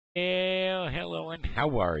Well, hello and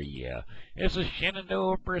how are you? This is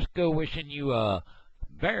Shenandoah Briscoe wishing you a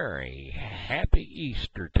very happy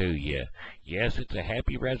Easter to you. Yes, it's a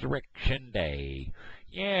happy Resurrection Day.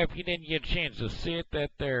 Yeah, if you didn't get a chance to see it,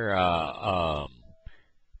 that there,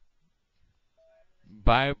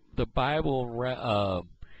 the Bible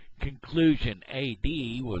conclusion AD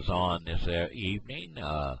was on this evening,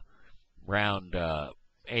 around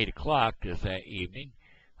 8 o'clock this evening.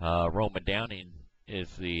 Roma Downing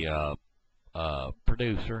is the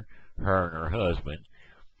producer, her and her husband.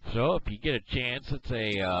 So if you get a chance, it's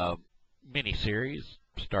a mini series.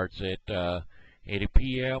 Starts at 8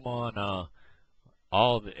 p.m. on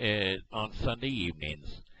on Sunday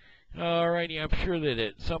evenings. Alrighty, I'm sure that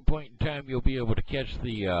at some point in time you'll be able to catch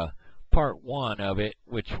the part one of it,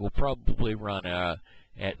 which will probably run at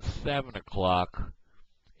 7 o'clock,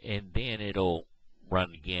 and then it'll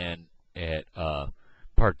run again at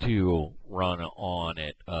part two will run on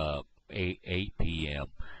at 8 p.m.,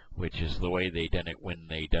 which is the way they done it when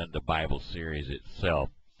they done the Bible series itself.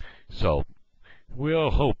 So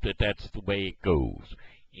we'll hope that that's the way it goes.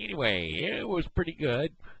 Anyway, it was pretty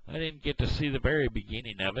good. I didn't get to see the very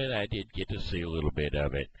beginning of it. I did get to see a little bit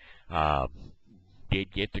of it. Um,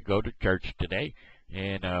 did get to go to church today,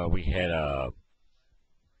 and we had a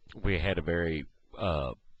very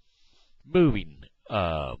moving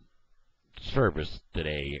service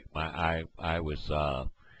today. I was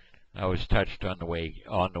touched on the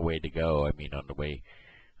way to go. I mean, on the way,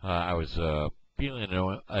 I was feeling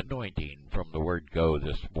an anointing from the word go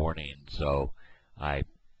this morning, so I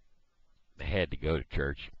had to go to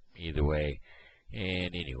church either way.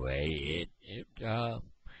 And anyway, it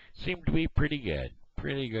seemed to be pretty good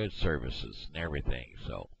services and everything.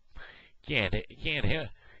 So can't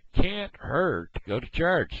hurt to go to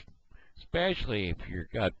church, especially if you're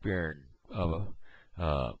God fearing of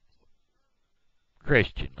a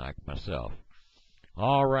Christian like myself.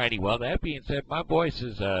 Alrighty, well, that being said, my voice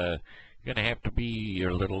is going to have to be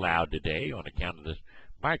a little loud today on account of the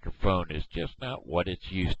microphone is just not what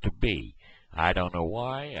it's used to be. I don't know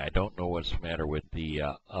why. I don't know what's the matter with the,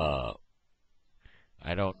 I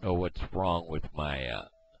don't know what's wrong with my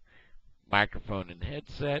microphone and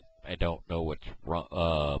headset. I don't know what's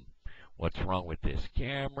wrong with this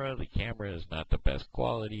camera. The camera is not the best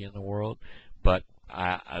quality in the world, but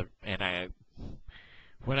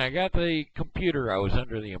when I got the computer, I was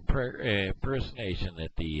under the impersonation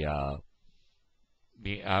that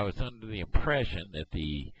I was under the impression that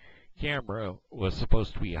the camera was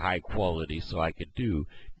supposed to be high quality, so I could do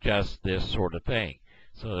just this sort of thing.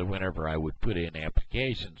 So that whenever I would put in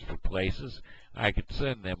applications for places, I could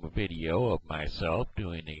send them a video of myself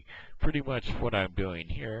doing pretty much what I'm doing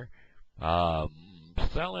here,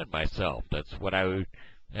 selling myself. That's what I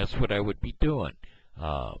would be doing.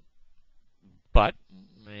 Uh, but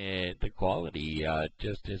the quality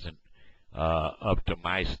just isn't up to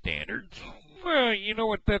my standards. Well, you know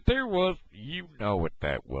what that there was? You know what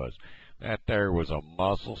that was. That there was a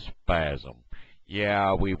muscle spasm.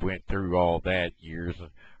 Yeah, we went through all that years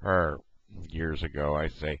ago, I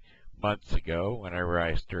say, months ago, whenever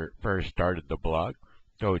I first started the blog.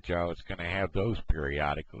 Told you I was going to have those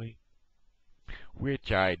periodically,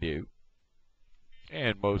 which I do.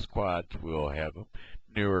 And most quads will have them.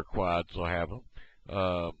 Newer quads will have them.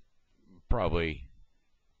 Probably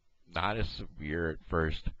not as severe at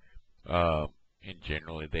first, and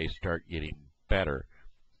generally they start getting better.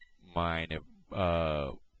 Mine have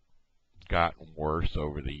gotten worse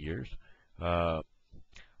over the years. Uh,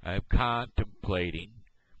 I'm contemplating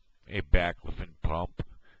a baclofen pump.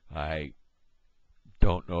 I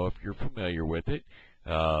don't know if you're familiar with it.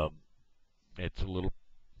 It's a little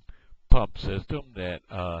pump system that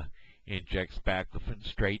injects baclofen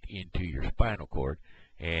straight into your spinal cord.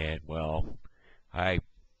 And, well, I'm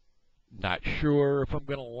not sure if I'm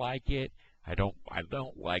going to like it. I don't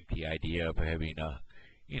like the idea of having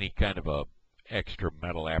any kind of a extra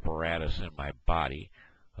metal apparatus in my body.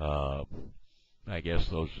 Uh, I guess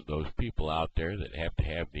those people out there that have to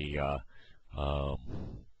have the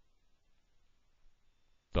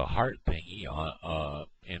heart thingy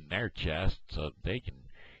in their chest so they can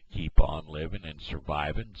keep on living and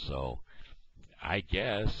surviving. So I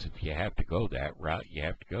guess if you have to go that route, you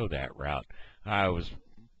have to go that route. I was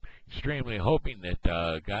extremely hoping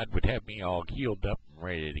that God would have me all healed up and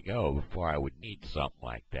ready to go before I would need something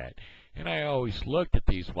like that. And I always looked at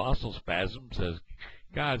these muscle spasms as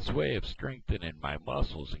God's way of strengthening my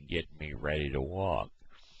muscles and getting me ready to walk.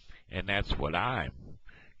 And that's what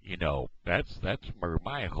that's where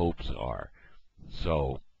my hopes are.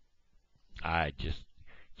 So I just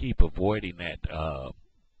keep avoiding that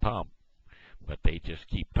pump. but they just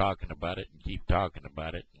keep talking about it and keep talking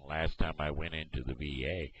about it. And last time I went into the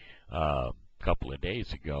VA a couple of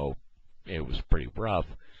days ago, it was pretty rough.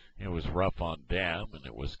 It was rough on them, and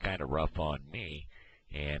it was kind of rough on me.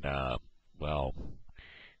 And, well,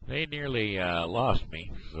 they nearly lost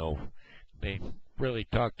me, so they really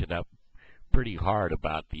talked it up pretty hard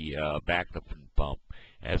about the baclofen pump.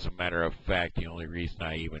 As a matter of fact, the only reason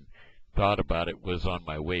I even thought about it was on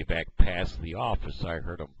my way back past the office. I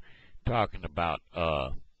heard them talking about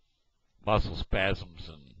muscle spasms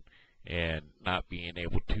and not being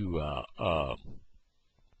able to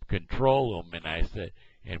control them. And I said,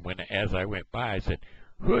 and as I went by, I said,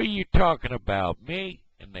 "Who are you talking about, me?"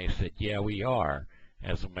 And they said, "Yeah, we are,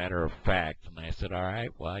 as a matter of fact." And I said, "All right,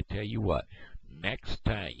 well, I tell you what, next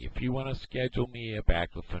time, if you want to schedule me a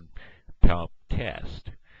baclofen pump test,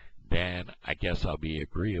 then I guess I'll be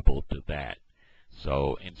agreeable to that."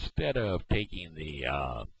 So instead of taking the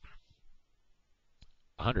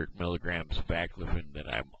 100 milligrams baclofen that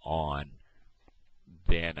I'm on,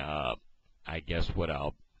 then I guess what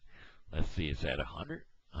let's see, is that 100?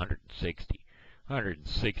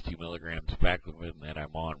 160 milligrams baclofen that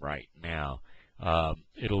I'm on right now.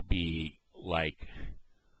 It'll be like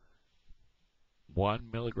 1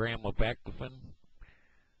 milligram of baclofen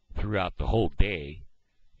throughout the whole day,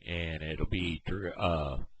 and it'll be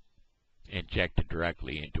injected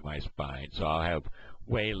directly into my spine. So I'll have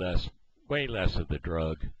way less of the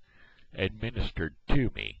drug administered to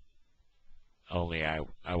me. Only I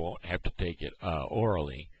won't have to take it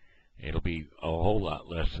orally. It'll be a whole lot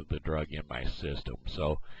less of the drug in my system.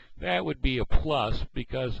 So that would be a plus,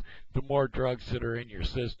 because the more drugs that are in your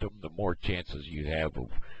system, the more chances you have of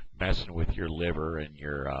messing with your liver and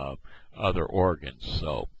your other organs.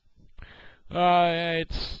 So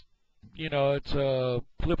it's, it's a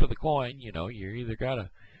flip of the coin. You either got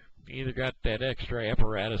that extra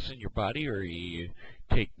apparatus in your body, or you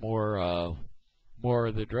take more of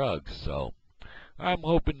the drugs. So I'm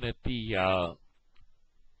hoping that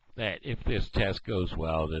that if this test goes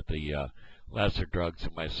well, that the lesser drugs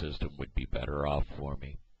in my system would be better off for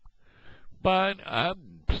me. But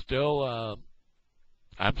I'm still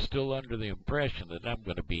under the impression that I'm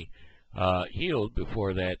going to be healed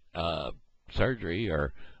before that surgery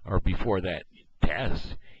or before that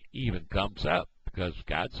test even comes up, because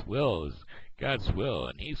God's will is God's will,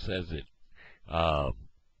 and He says that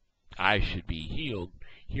I should be healed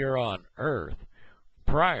here on earth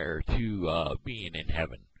prior to being in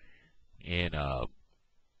heaven. In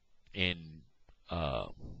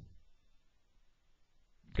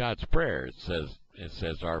God's prayer, it says,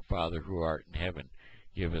 "Our Father who art in heaven,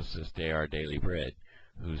 give us this day our daily bread,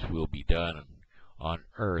 whose will be done on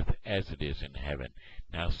earth as it is in heaven."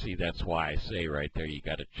 Now, see, that's why I say right there, you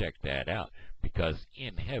got to check that out, because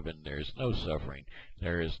in heaven there is no suffering,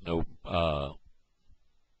 there is no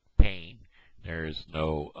pain, there is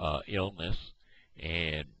no illness,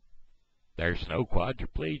 and there's no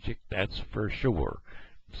quadriplegic, that's for sure.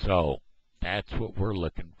 So that's what we're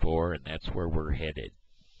looking for, and that's where we're headed.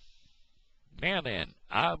 Now then,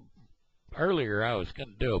 earlier I was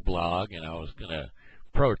going to do a blog, and I was going to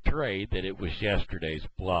portray that it was yesterday's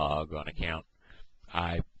blog on account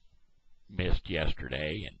I missed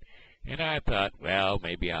yesterday, and I thought, well,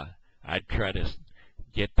 maybe I'd try to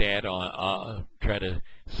get that on, try to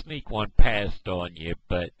sneak one past on you,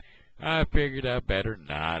 but I figured I better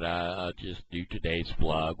not. I'll just do today's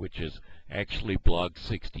blog, which is actually blog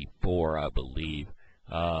 64, I believe.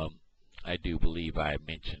 I do believe I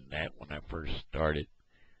mentioned that when I first started.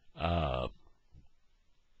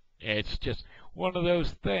 It's just one of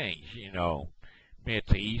those things,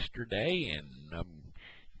 It's Easter Day, and I'm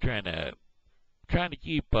trying to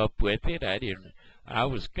keep up with it. I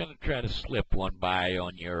was gonna try to slip one by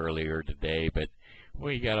on you earlier today, but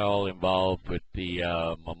we got all involved with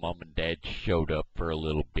my mom and dad showed up for a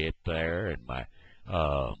little bit there, and my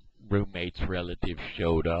roommate's relatives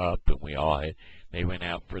showed up, and they went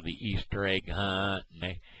out for the Easter egg hunt,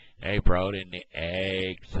 and they brought in the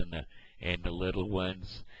eggs, and the little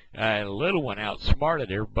ones. The little one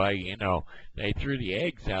outsmarted everybody, They threw the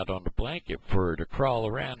eggs out on the blanket for her to crawl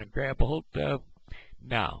around and grab a hold of.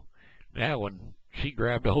 No, that one, she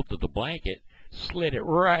grabbed a hold of the blanket, slid it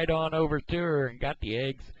right on over to her, and got the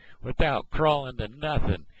eggs without crawling to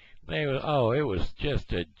nothing. It was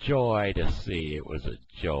just a joy to see. It was a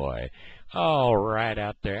joy. Oh, right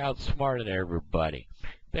out there, outsmarted everybody.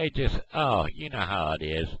 They just, you know how it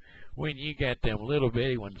is. When you get them little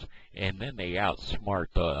bitty ones, and then they outsmart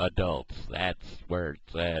the adults. That's where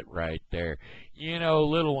it's at right there.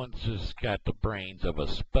 Little ones just got the brains of a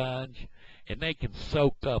sponge, and they can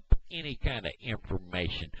soak up any kind of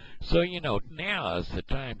information. So, now is the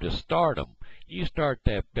time to start them. You start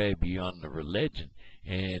that baby on the religion,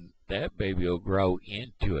 and that baby will grow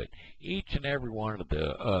into it. Each and every one of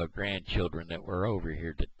the grandchildren that were over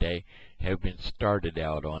here today have been started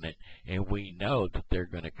out on it, and we know that they're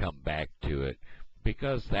going to come back to it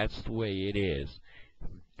because that's the way it is.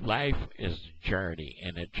 Life is a journey,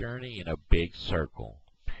 and a journey in a big circle.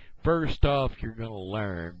 First off, you're going to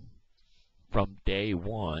learn from day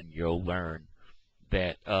one, you'll learn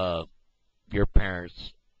that your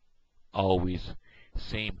parents always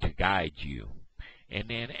seem to guide you. And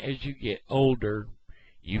then as you get older,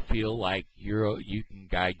 you feel like you can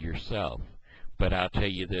guide yourself. But I'll tell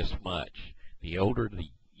you this much. The older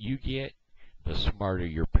you get, the smarter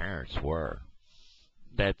your parents were.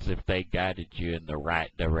 That's if they guided you in the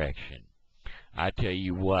right direction. I tell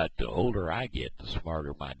you what, the older I get, the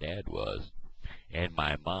smarter my dad was. And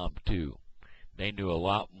my mom, too. They knew a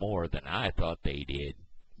lot more than I thought they did.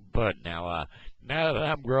 But now that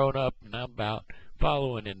I'm grown up and I'm about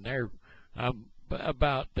following in I'm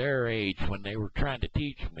about their age when they were trying to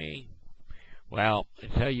teach me. Well, I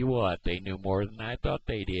tell you what, they knew more than I thought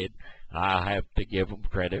they did. I have to give them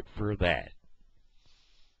credit for that.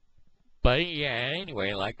 But yeah,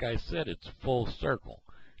 anyway, like I said, it's full circle.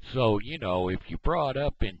 So, if you brought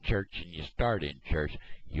up in church and you start in church,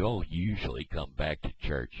 you'll usually come back to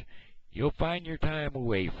church. You'll find your time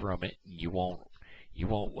away from it, and you won't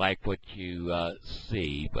like what you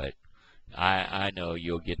see, but I know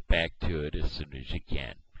you'll get back to it as soon as you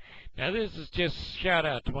can. Now, this is just a shout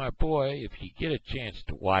out to my boy. If you get a chance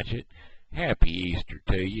to watch it, happy Easter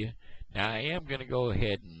to you. Now, I am going to go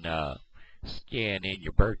ahead and scan in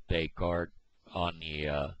your birthday card on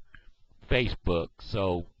the Facebook,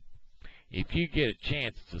 so if you get a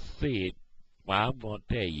chance to see it, well, I'm going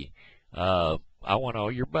to tell you, I want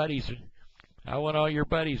all your buddies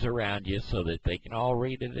around you so that they can all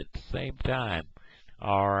read it at the same time.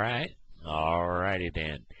 All right? All righty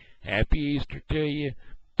then. Happy Easter to you.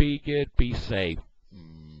 Be good, be safe,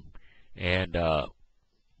 and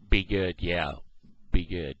be good. Yeah, be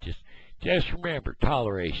good. Just remember,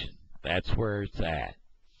 toleration. That's where it's at.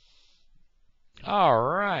 All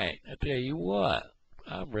right. I tell you what,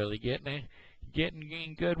 I'm really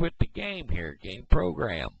getting good with the game here, game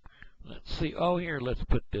program. Let's see. Oh, here, let's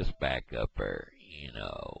put this back up there.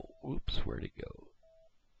 Oops, where'd it go?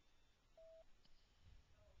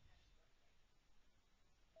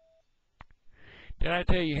 Did I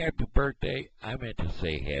tell you happy birthday? I meant to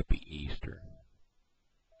say happy Easter.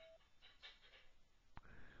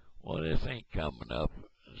 Well, this ain't coming up.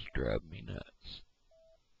 It's driving me nuts.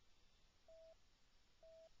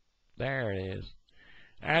 There it is.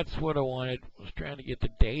 That's what I wanted. I was trying to get the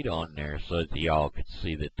date on there so that y'all could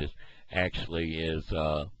see that this actually is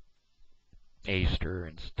Easter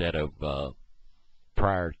instead of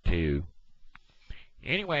prior to.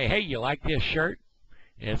 Anyway, hey, you like this shirt?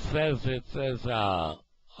 It says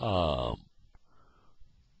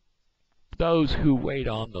those who wait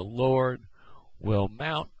on the Lord will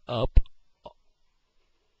mount up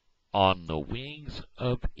on the wings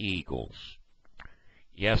of eagles.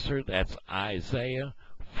 Yes, sir, that's Isaiah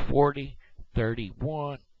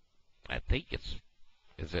 40:31. I think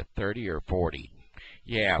is it 30 or 40?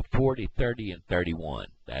 Yeah, 40, 30, and 31.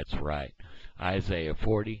 That's right. Isaiah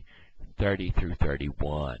 40:30 through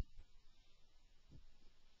 31.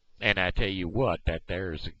 And I tell you what, that's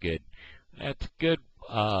a good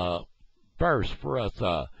verse for us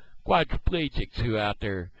quadriplegics who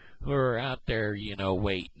are out there,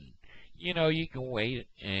 waiting. You can wait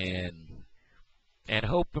and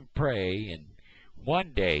hope and pray, and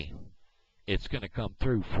one day it's going to come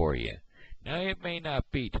through for you. Now, it may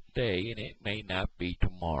not be today, and it may not be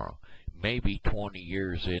tomorrow. Maybe 20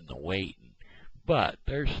 years in the waiting, but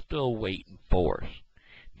they're still waiting for us.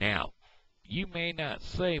 Now, you may not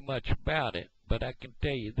say much about it, but I can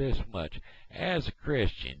tell you this much. As a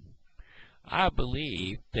Christian, I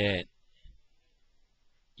believe that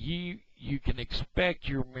you can expect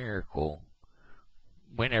your miracle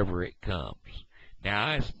whenever it comes. Now,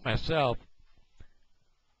 I myself,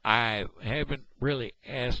 I haven't really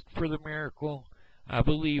asked for the miracle. I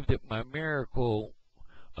believe that my miracle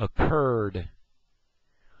occurred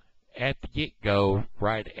at the get-go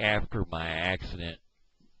right after my accident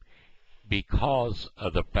because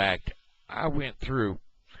of the fact I went through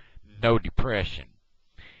no depression.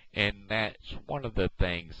 And that's one of the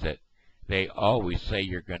things that they always say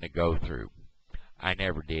you're going to go through. I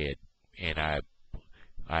never did. And I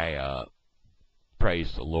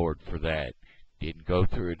praise the Lord for that. Didn't go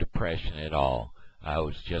through a depression at all. I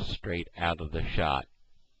was just straight out of the shot,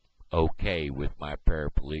 okay, with my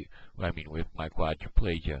with my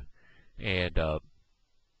quadriplegia. And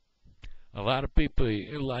A lot of people,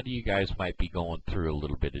 a lot of you guys might be going through a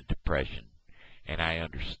little bit of depression, and I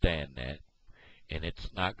understand that. And it's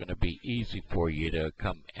not going to be easy for you to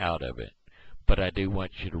come out of it. But I do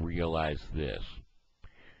want you to realize this.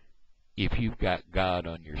 If you've got God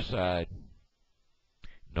on your side,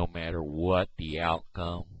 no matter what the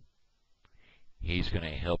outcome, He's going to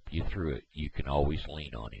help you through it. You can always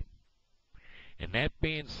lean on Him. And that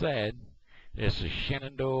being said, this is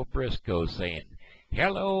Shenandoah Briscoe saying,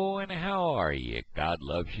 hello and how are you? God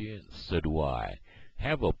loves you and so do I.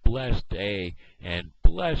 Have a blessed day, and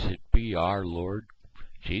blessed be our Lord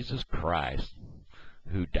Jesus Christ,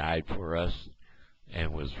 who died for us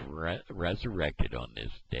and was resurrected on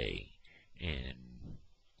this day, and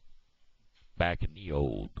back in the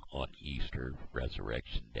old on Easter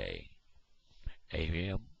Resurrection Day.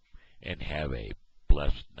 Amen, and have a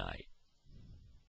blessed night.